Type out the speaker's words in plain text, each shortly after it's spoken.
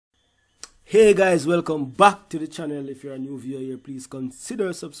Hey guys, welcome back to the channel. If you're a new viewer here, please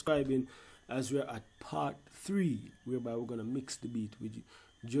consider subscribing as we're at part 3, whereby we're gonna mix the beat with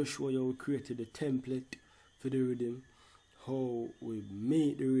Joshua. We created the template for the rhythm, how we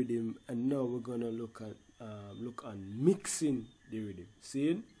made the rhythm, and now we're gonna look on mixing the rhythm.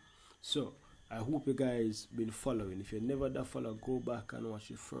 See? So I hope you guys been following. If you never done follow, go back and watch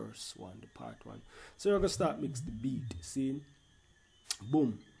the first one, the part 1. So we're gonna start mix the beat. See?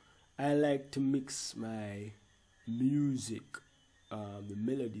 Boom. I like to mix my music, the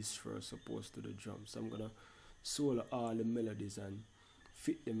melodies first opposed to the drums. So I'm gonna solo all the melodies and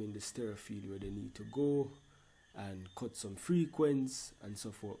fit them in the stereo field where they need to go and cut some frequencies and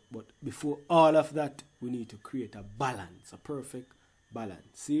so forth. But before all of that, we need to create a balance, a perfect balance.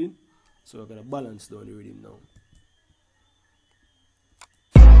 See? So we're gonna balance down the rhythm now.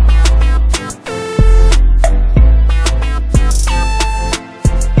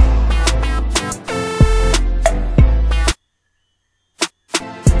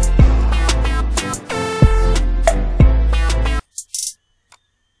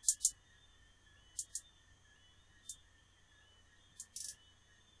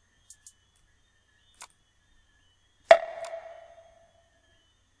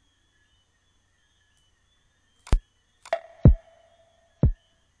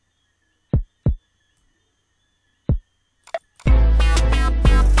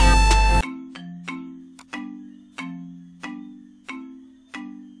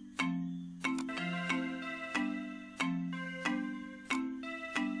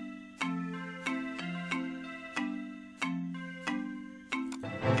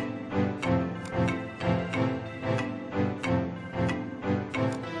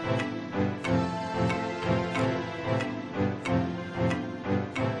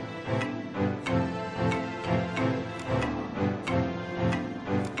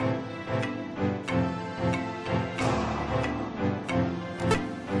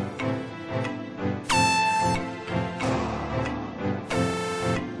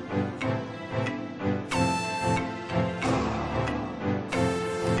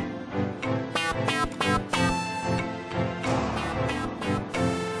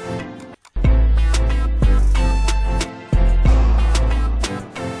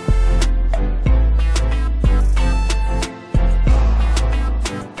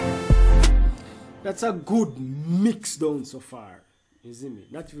 That's a good mix down so far. You see me?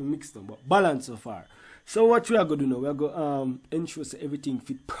 Not even mix down, but balance so far. So what we are going to do now, we are going to ensure that everything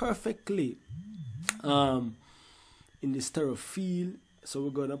fit perfectly in the stereo field. So we're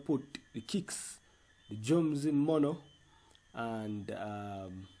going to put the kicks, the drums in mono, and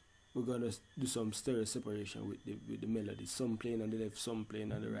we're going to do some stereo separation with the melody. Some playing on the left, some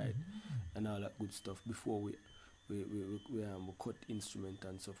playing on the right, and all that good stuff before we cut instrument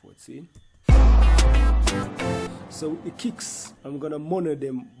and so forth. See? So with the kicks, I'm gonna mono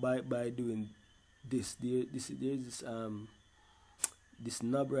them by doing this. There's this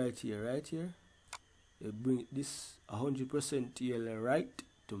knob right here. You bring this 100% TL right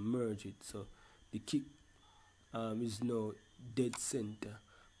to merge it. So the kick is now dead center.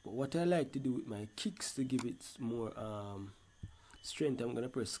 But what I like to do with my kicks to give it more strength, I'm gonna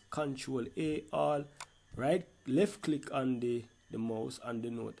press Control A, all right, left click on the mouse and the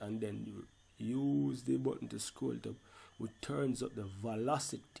note, and then you use the button to scroll up, which turns up the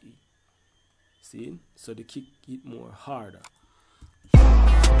velocity. See? So the kick hit more harder.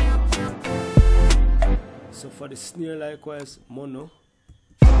 So for the snare, likewise, mono.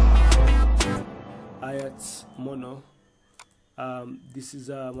 Hi-hats, mono. This is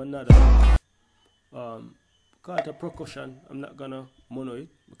another call it a percussion. I'm not gonna mono it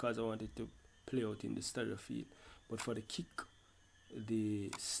because I want it to play out in the stereo field. But for the kick, the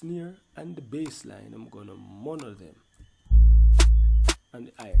snare and the bass line, I'm gonna mono them, and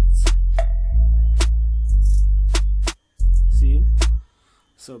the hi-hats. See?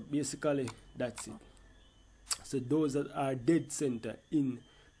 So basically that's it. So those that are dead center in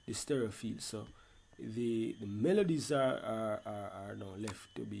the stereo field. So the melodies are now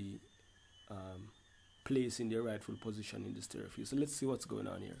left to be placed in their rightful position in the stereo field. So let's see what's going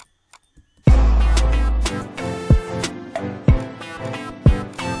on here.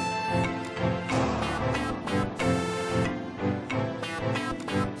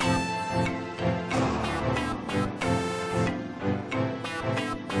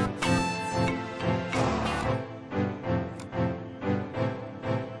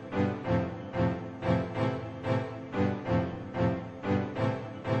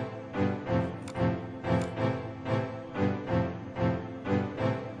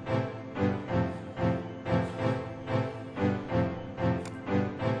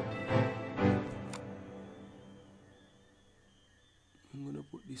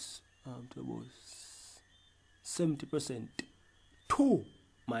 this to about 70% to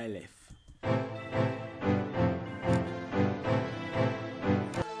my left.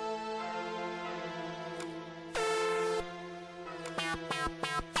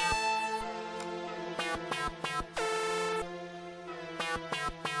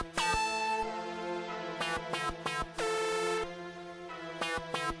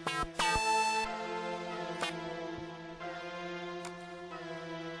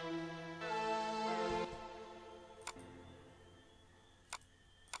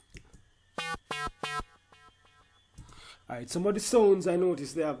 Alright, some of the sounds I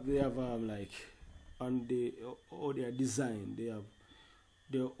noticed they have like on the how they are designed, they have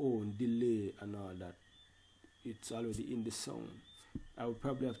their own delay and all that. It's already in the sound. I would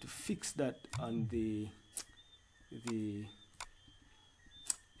probably have to fix that on the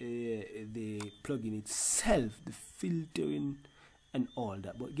plugin itself, the filtering and all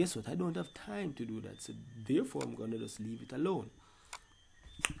that. But guess what? I don't have time to do that, so therefore I'm gonna just leave it alone.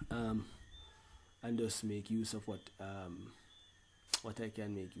 And just make use of what I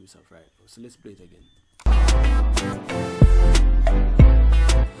can make use of right now. So let's play it again.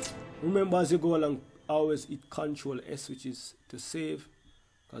 Remember, as you go along, always hit Control S, which is to save,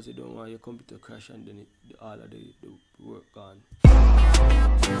 because you don't want your computer crash and then all of the work gone.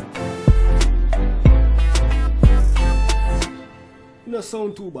 It doesn't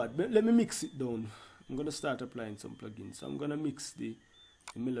sound too bad, but let me mix it down. I'm gonna start applying some plugins. So I'm gonna mix the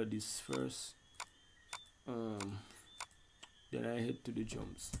melodies first. Then I head to the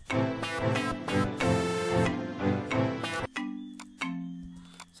drums.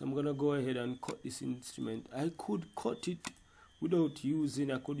 So I'm gonna go ahead and cut this instrument. I could cut it without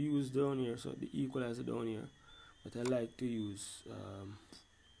using, I could use down here, so the equalizer down here, but I like to use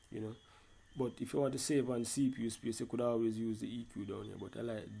you know, but if you want to save on CPU space, you could always use the EQ down here, but I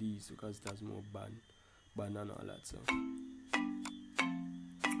like these because it has more band and all that. So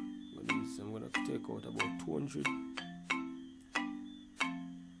I'm gonna take out about 200.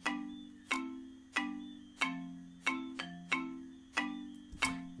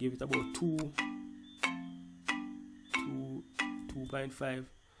 Give it about 2.5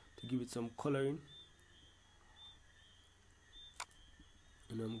 to give it some coloring,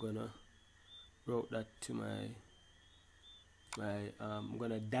 and I'm gonna route that to my I'm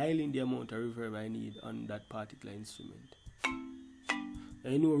gonna dial in the amount of reverb I need on that particular instrument.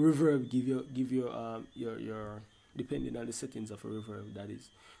 And you know, reverb give your depending on the settings of a reverb, that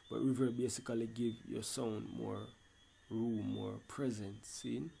is, but reverb basically give your sound more room, more presence.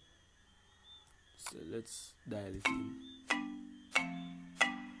 See? So let's dial it in.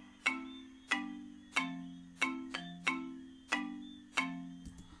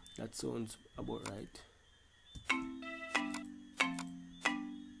 That sounds about right.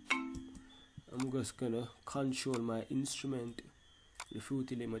 I'm just gonna control my instrument, the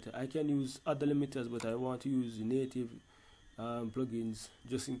Fruity limiter. I can use other limiters, but I want to use the native plugins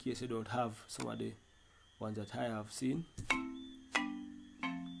just in case I don't have some of the ones that I have seen.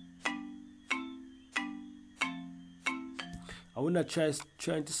 I would not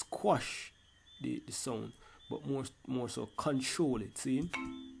trying to squash the sound, but more so control it. See,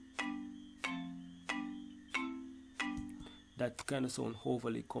 that kind of sound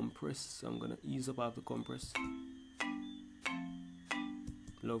overly compressed, so I'm gonna ease up off the compress.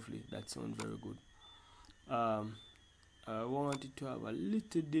 Lovely, that sounds very good. I want it to have a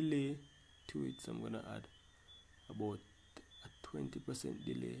little delay to it, so I'm gonna add about a 20%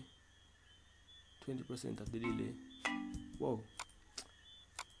 delay, 20% of the delay. Whoa,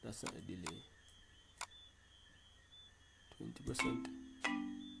 that's not a delay. 20%.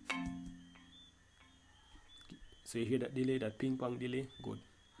 So you hear that delay, that ping pong delay? Good.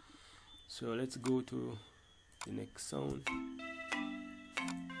 So let's go to the next sound.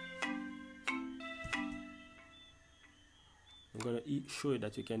 I'm gonna show you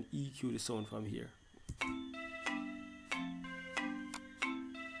that you can EQ the sound from here.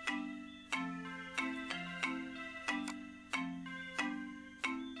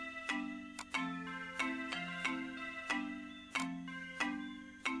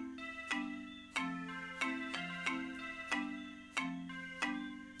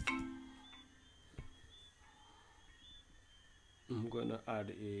 I'm gonna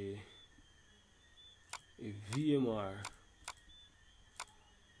add a VMR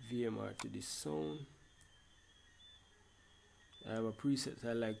to this sound. I have a preset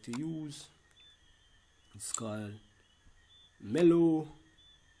I like to use. It's called MHOW,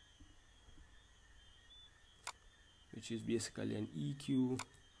 which is basically an EQ,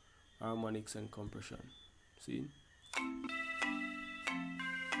 harmonics and compression. See?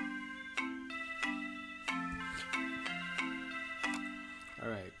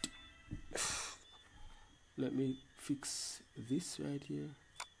 let me fix this right here.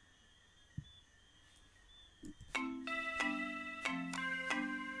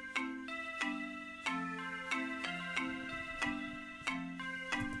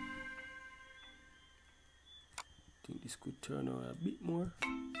 I think this could turn out a bit more.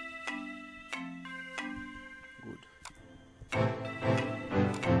 Good.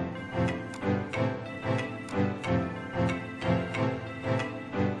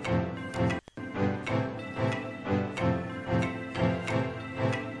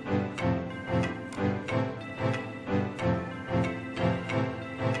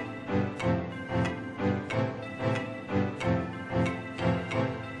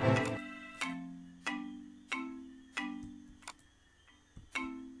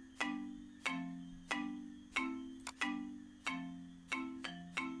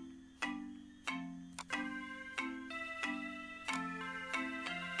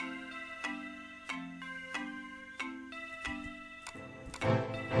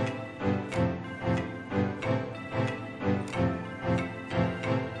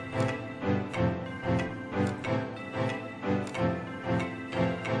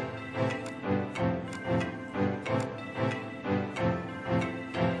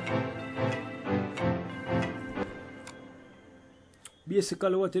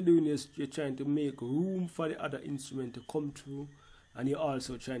 Basically what you're doing is you're trying to make room for the other instrument to come through, and you're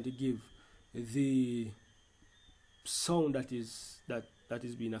also trying to give the sound that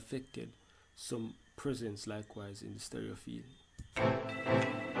is being affected some presence likewise in the stereo field.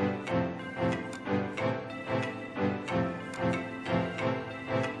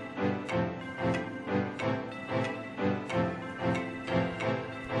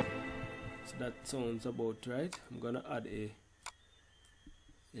 So that sounds about right. I'm gonna add a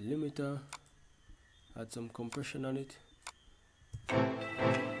limiter, add some compression on it.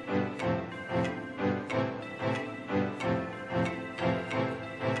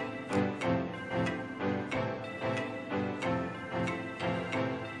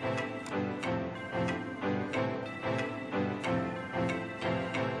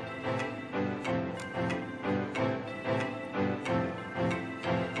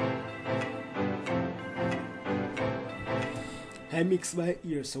 I mix by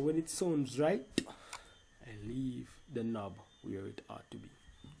ear, so when it sounds right, I leave the knob where it ought to be.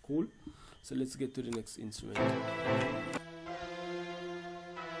 Cool? So let's get to the next instrument.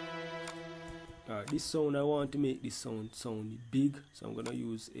 Alright, this sound, I want to make this sound big, so I'm gonna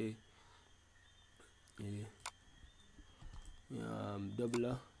use a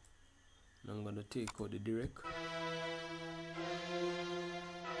doubler, and I'm gonna take out the direct.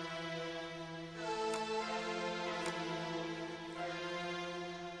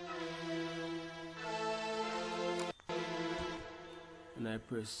 And I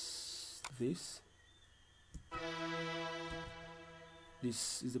press this.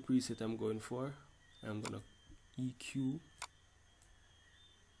 This is the preset I'm going for. I'm gonna EQ.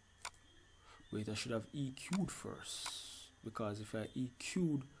 Wait, I should have EQ'd first, because if I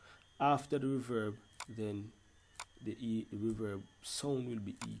EQ'd after the reverb, then the reverb sound will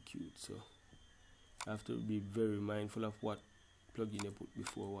be EQ'd. So I have to be very mindful of what plugin you put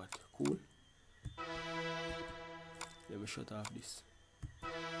before what. Cool? Let me shut off this.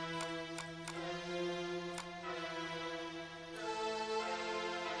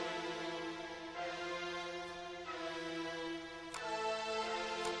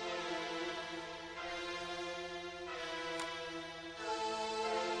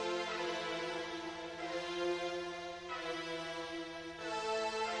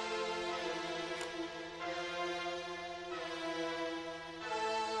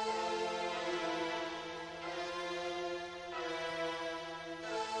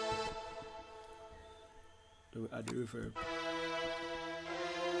 Then we add the reverb.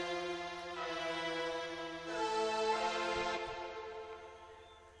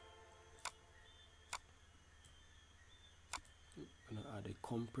 I'm gonna add a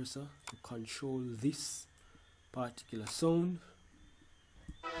compressor to control this particular sound.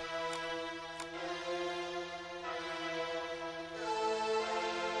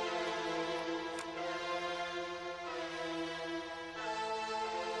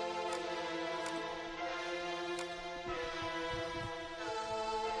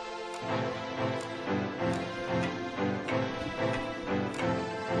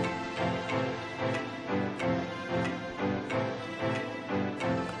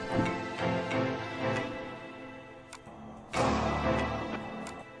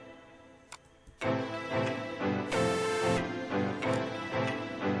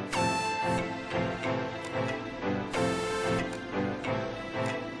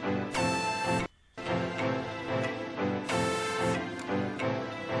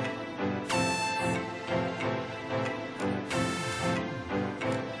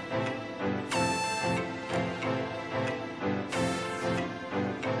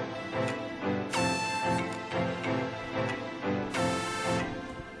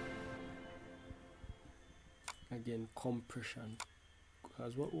 again compression,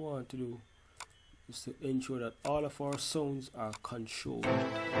 because what we want to do is to ensure that all of our sounds are controlled.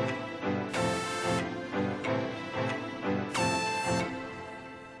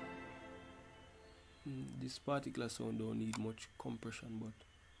 This particular sound don't need much compression, but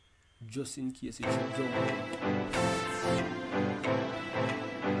just in case it should jump out.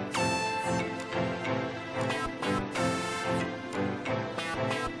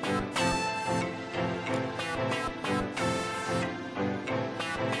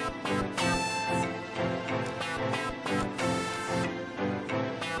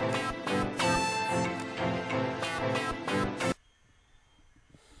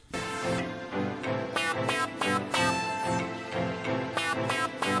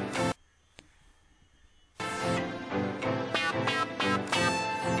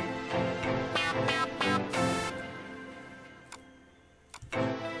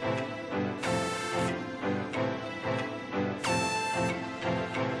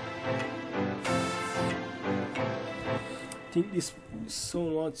 I think this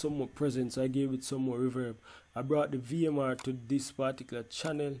sound wants some more presence. I gave it some more reverb. I brought the VMR to this particular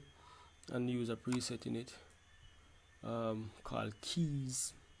channel and use a preset in it called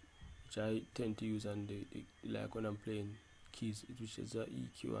keys, which I tend to use on the like when I'm playing keys, which is a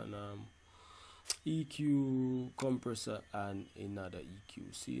EQ and EQ compressor and another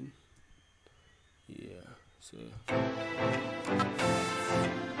EQ scene. Yeah, so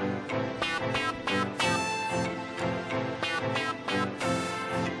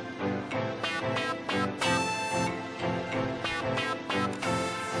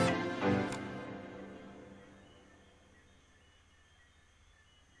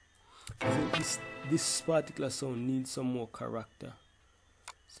I think this particular sound needs some more character,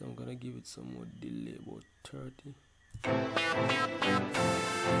 so I'm gonna give it some more delay, about 30.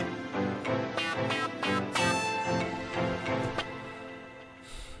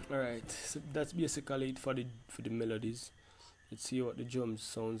 Alright, so that's basically it for the melodies. Let's see what the drums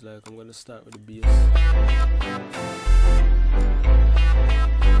sounds like. I'm gonna start with the bass.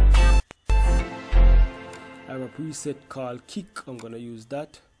 I have a preset called kick. I'm gonna use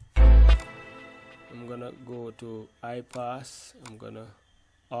that. I'm gonna go to high pass. I'm gonna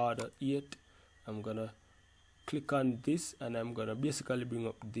order 8. I'm gonna click on this and I'm gonna basically bring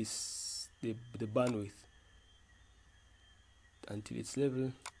up this the bandwidth until it's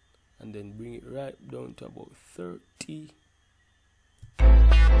level, and then bring it right down to about 30.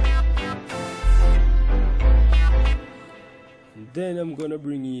 And then I'm gonna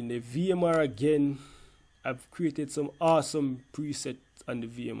bring in the VMR again. I've created some awesome presets on the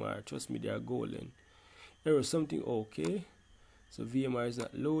VMR. Trust me, they are golden. There was something okay. So VMR is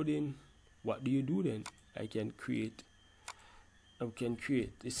not loading. What do you do then? I can create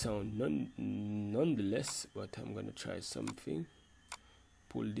the sound nonetheless, but I'm gonna try something.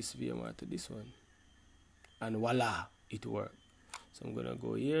 Pull this VMR to this one, and voila, it worked. So I'm gonna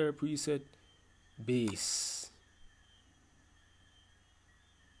go here, preset, bass,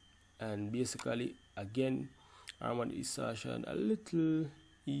 and basically again harmonic distortion, a little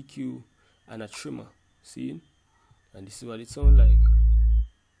EQ, and a trimmer. See, and this is what it sounds like.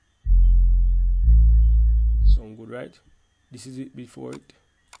 Sound good, right? This is it before it.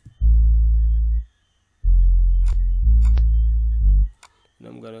 And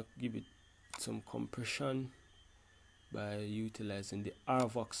I'm gonna give it some compression by utilizing the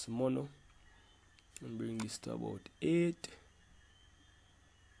RVox mono and bring this to about 8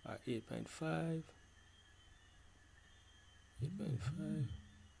 or 8.5. 8.5.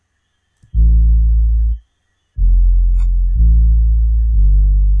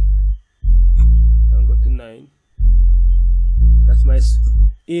 And go to 9. That's my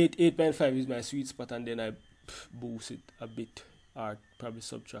 8.5 is my sweet spot, and then I boost it a bit or probably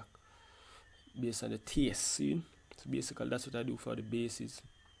subtract based on the taste. See? So basically that's what I do for the basses.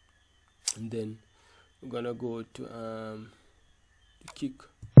 And then we're gonna go to the kick.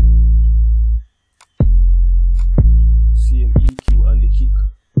 Same EQ on the kick.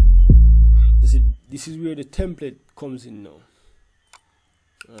 This is where the template comes in now.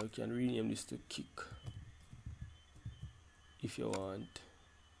 You can rename this to kick if you want.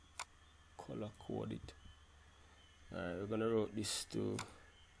 Color code it. Alright, we're gonna route this to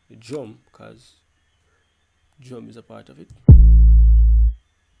the drum because drum is a part of it.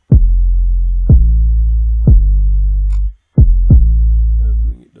 I'll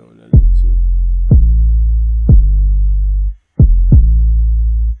bring it down a little.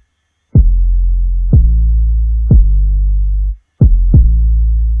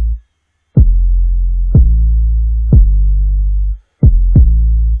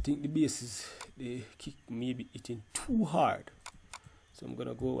 think the bass is, the kick maybe hitting too hard. So I'm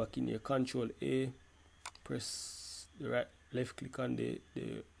gonna go back in here, Control A, press the left click on the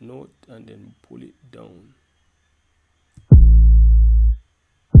note and then pull it down.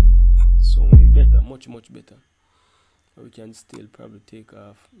 So better, much better. Or we can still probably take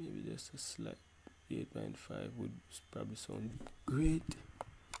off maybe just a slight 8.5 would probably sound great.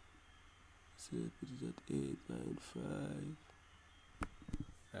 So put it at 8.5.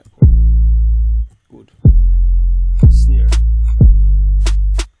 Right. Good. Snare.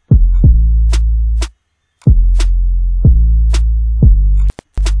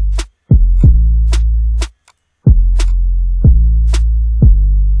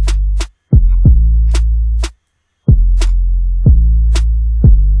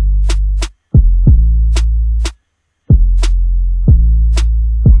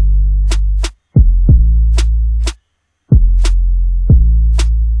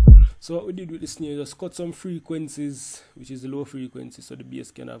 So what we did with the snare, just cut some frequencies, which is the low frequency, so the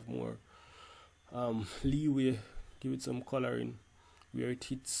bass can have more leeway, give it some coloring where it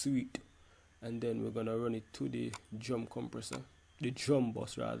hits sweet, and then we're gonna run it to the drum compressor, the drum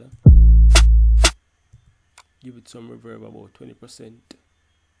bus rather. Give it some reverb, about 20%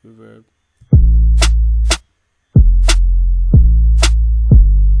 reverb.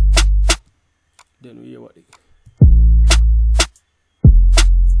 Then we hear what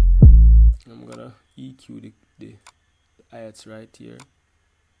I'm gonna EQ the hi-hats right here.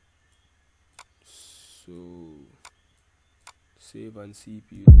 So save and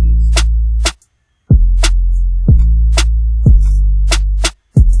CPU.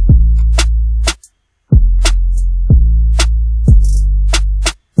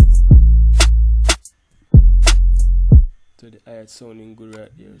 So the hi-hat sounding good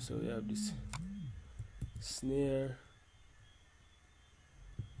right here. So we have this snare,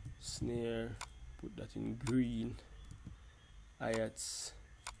 put that in green, hi-hats,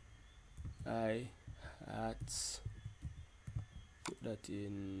 put that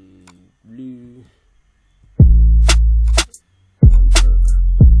in blue,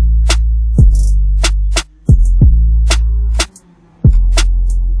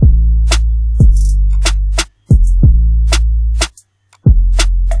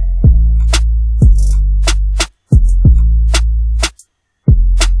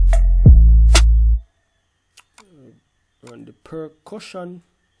 run the percussion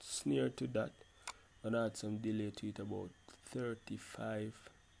snare to that and add some delay to it, about 35,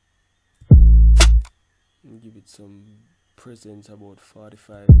 and give it some presence, about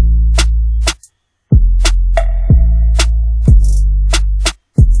 45.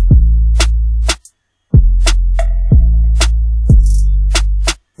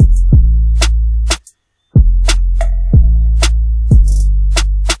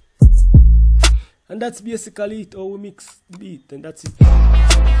 And that's basically it, how we mix the beat, and that's it.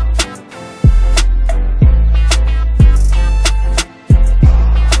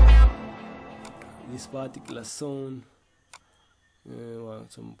 This particular sound,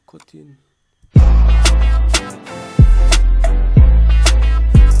 want some cutting.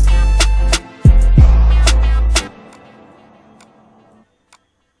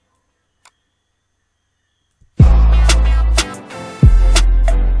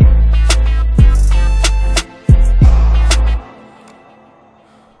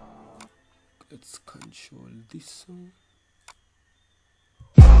 Let's control this one.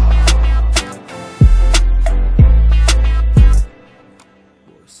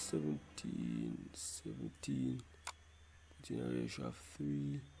 About 17, put in a ratio of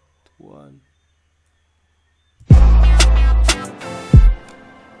 3 to 1.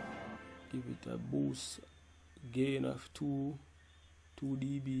 Give it a boost, gain of 2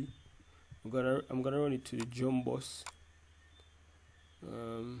 dB. I'm gonna run it to the drum bus.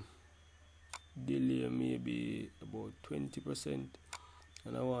 Delay maybe about 20%,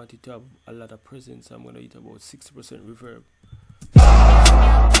 and I want it to have a lot of presence. I'm gonna hit about 60% reverb.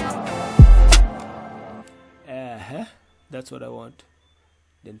 That's what I want.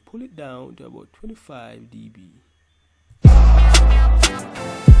 Then pull it down to about 25 dB.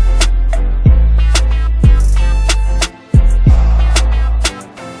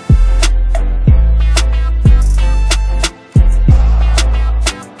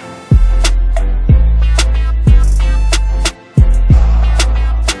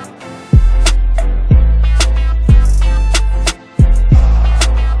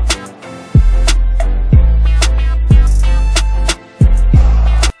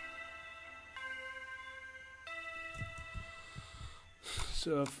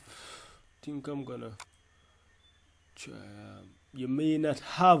 So I think I'm gonna try you may not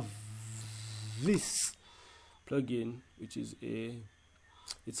have this plugin, which is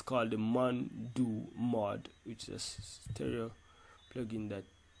it's called the MHOW mod, which is a stereo plugin that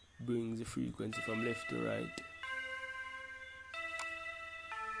brings the frequency from left to right.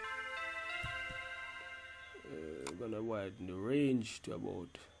 We're gonna widen the range to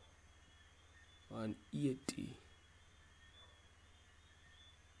about 180.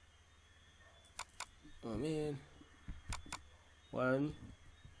 Oh man,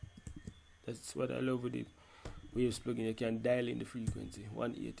 that's what I love with the Waves plugin. You can dial in the frequency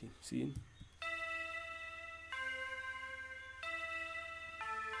 180. See?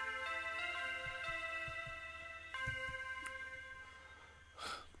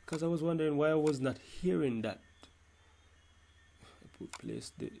 Because I was wondering why I was not hearing that. I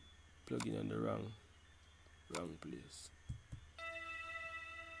placed the plugin on the wrong place.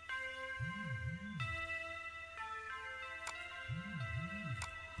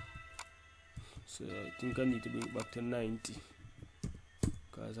 So I think I need to bring it back to 90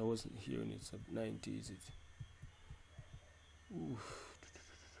 because I wasn't hearing it. So 90 is it? Oof.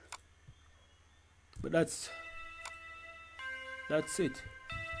 But that's it.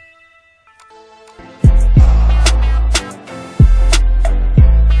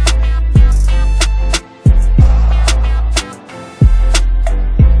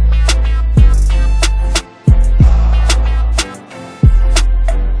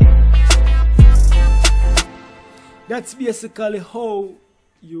 That's basically how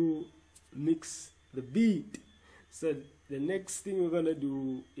you mix the beat. So the next thing we're gonna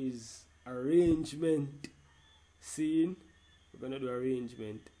do is arrangement. Seeing? We're gonna do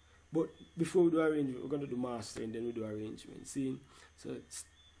arrangement. But before we do arrangement, we're gonna do mastering, then we do arrangement. Seeing? So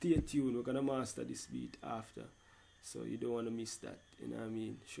stay tuned, we're gonna master this beat after. So you don't wanna miss that. You know what I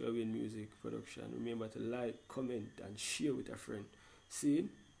mean? Showing music production. Remember to like, comment, and share with a friend. Seeing?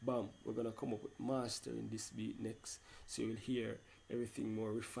 Bam, we're gonna come up with mastering this beat next, so you'll hear everything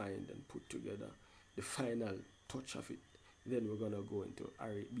more refined and put together, the final touch of it. Then we're gonna go into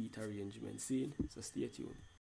beat arrangement. See, so stay tuned.